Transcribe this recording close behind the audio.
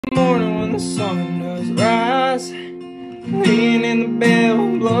when the sun does rise, laying in the bed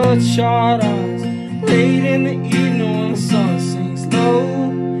with bloodshot eyes. Late in the evening when the sun sinks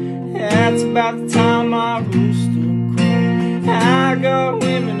low, that's about the time my rooster crows. I got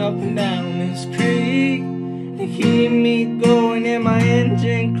women up and down this creek, they keep me going and my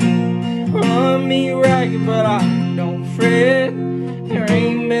engine clean. Run me ragged but I don't fret, there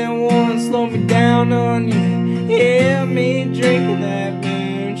ain't been one slow me down none yet. Yeah, me drinking that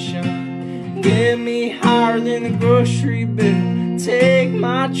moonshine, get me higher than the grocery bill. Take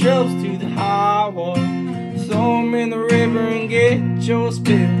my troubles to the high water, throw 'em in the river and get your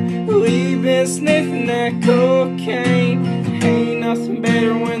spill. We've been sniffing that cocaine, ain't nothing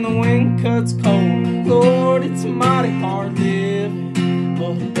better when the wind cuts cold. Lord, it's mighty hard living,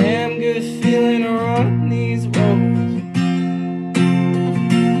 but a damn good feeling to run these roads.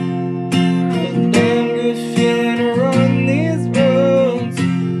 A damn good feeling to run these roads.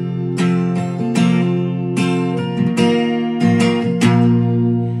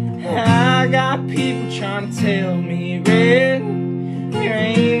 I got people trying to tell me red, you're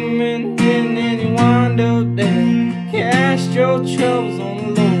aiming and then you wind up dead. Cast your troubles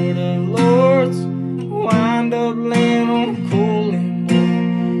on the Lord of Lords, wind up laying on a cooling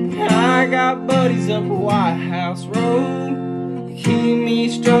board. I got buddies up WhiteHouse Road, keep me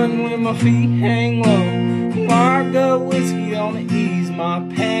strutting with my feet hang low. Mark up whiskey on to ease my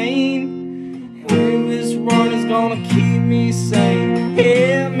pain, this run is gonna keep me sane.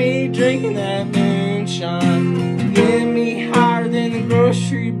 Hear me drinking that moonshine, get me higher than the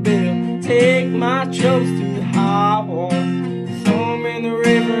grocery bill. Take my troubles to the high water, throw 'em in the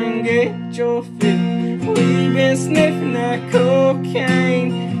river and get your fill. We've been sniffing that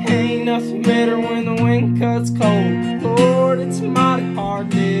cocaine, ain't nothing better when the wind cuts cold. Lord, it's mighty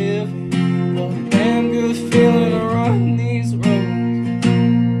hard living, but a damn good feeling to run these roads.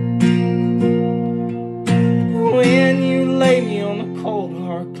 When you lay me on the cold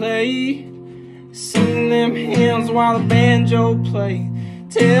hard clay, sing them hymns while the banjo play.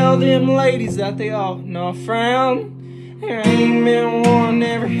 Tell them ladies that they ought not frown, there ain't been one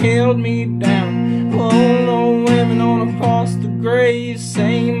ever held me down. Oh, no women on across the grave,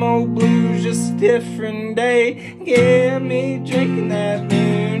 same old blues, just a different day. Get me drinking that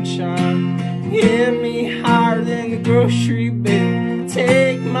moonshine, get me higher than the grocery bill.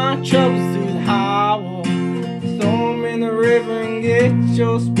 Take my troubles through the high water, throw 'em in the river and get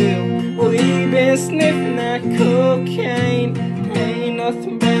your spill. We've been sniffing that cocaine, ain't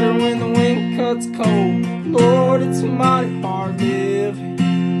nothing better when the wind cuts cold. Lord, it's mighty hard